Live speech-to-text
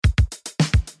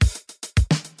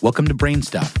Welcome to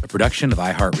BrainStuff, a production of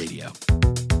iHeartRadio.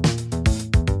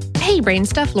 Hey,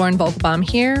 BrainStuff, Lauren Vogelbaum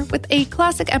here with a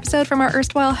classic episode from our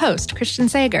erstwhile host, Christian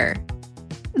Sager.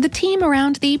 The team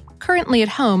around the currently at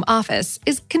home office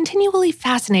is continually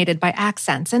fascinated by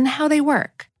accents and how they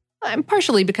work.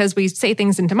 Partially because we say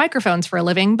things into microphones for a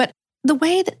living, but the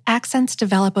way that accents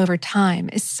develop over time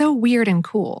is so weird and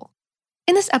cool.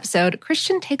 In this episode,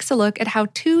 Christian takes a look at how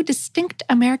two distinct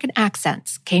American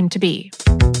accents came to be.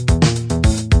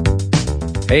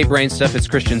 Hey BrainStuff, it's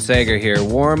Christian Sager here.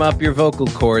 Warm up your vocal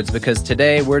cords because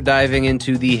today we're diving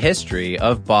into the history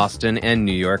of Boston and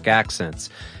New York accents.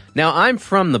 Now, I'm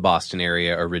from the Boston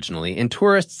area originally, and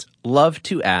tourists love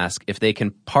to ask if they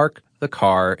can park the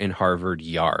car in Harvard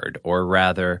Yard, or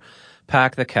rather,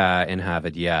 park the car in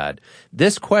Harvard Yard.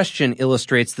 This question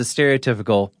illustrates the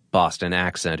stereotypical Boston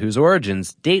accent, whose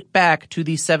origins date back to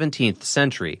the 17th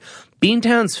century.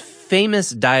 Beantown's famous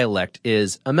dialect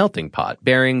is a melting pot,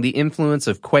 bearing the influence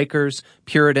of Quakers,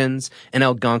 Puritans, and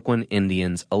Algonquin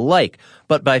Indians alike.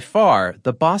 But by far,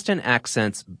 the Boston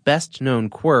accent's best-known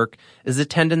quirk is the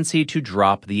tendency to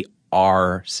drop the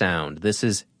R sound. This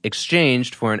is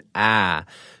exchanged for an ah,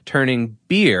 turning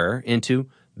beer into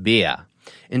beer.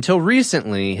 Until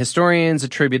recently, historians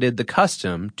attributed the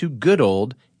custom to good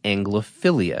old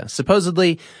Anglophilia.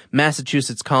 Supposedly,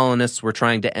 Massachusetts colonists were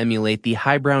trying to emulate the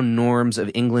highbrow norms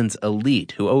of England's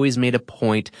elite, who always made a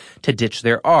point to ditch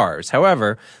their R's.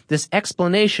 However, this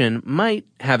explanation might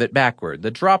have it backward.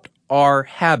 The dropped R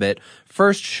habit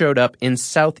first showed up in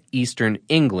southeastern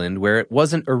England, where it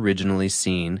wasn't originally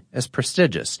seen as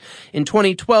prestigious. In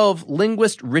 2012,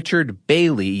 linguist Richard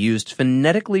Bailey used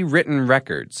phonetically written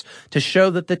records to show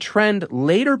that the trend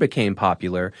later became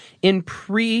popular in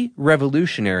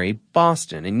pre-revolutionary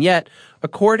Boston. And yet,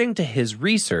 according to his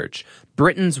research,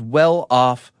 Britons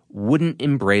well-off wouldn't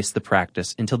embrace the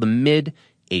practice until the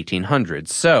mid-1800s.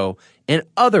 So, in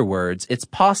other words, it's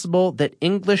possible that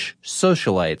English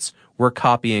socialites were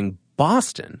copying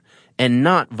Boston and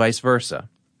not vice versa.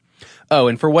 Oh,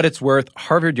 and for what it's worth,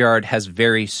 Harvard Yard has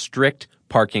very strict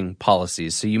parking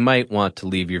policies, so you might want to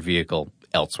leave your vehicle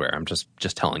elsewhere. I'm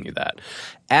just telling you that.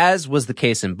 As was the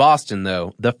case in Boston,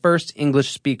 though, the first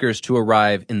English speakers to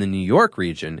arrive in the New York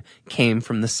region came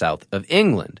from the south of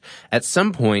England. At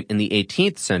some point in the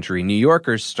 18th century, New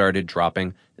Yorkers started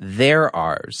dropping their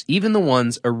R's. Even the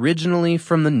ones originally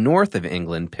from the north of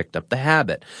England picked up the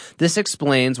habit. This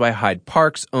explains why Hyde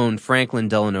Park's own Franklin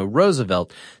Delano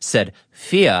Roosevelt said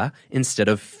fear instead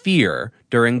of fear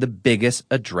during the biggest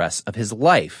address of his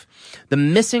life. The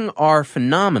missing R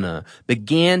phenomena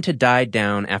began to die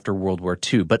down after World War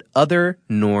II, but other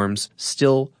norms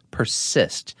still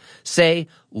persist. Say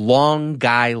Long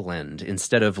Island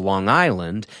instead of Long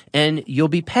Island, and you'll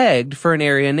be pegged for an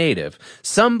area native.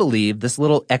 Some believe this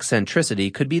little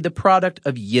eccentricity could be the product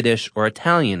of Yiddish or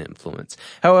Italian influence.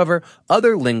 However,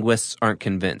 other linguists aren't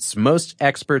convinced. Most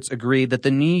experts agree that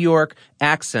the New York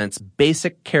accent's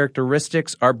basic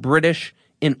characteristics are British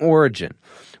in origin.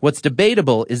 What's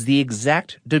debatable is the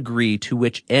exact degree to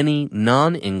which any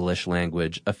non-English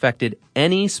language affected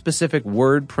any specific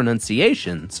word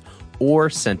pronunciations or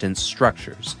sentence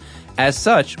structures. As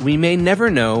such, we may never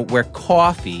know where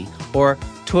coffee or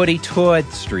 33rd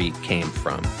Street came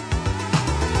from.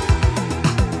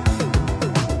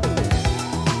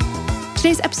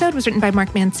 Today's episode was written by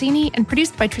Mark Mancini and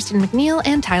produced by Tristan McNeil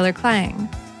and Tyler Klang.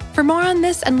 For more on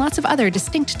this and lots of other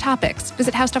distinct topics,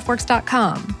 visit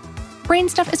howstuffworks.com.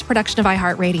 BrainStuff is a production of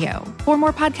iHeartRadio. For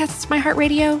more podcasts from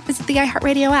iHeartRadio, visit the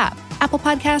iHeartRadio app, Apple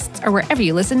Podcasts, or wherever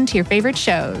you listen to your favorite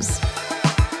shows.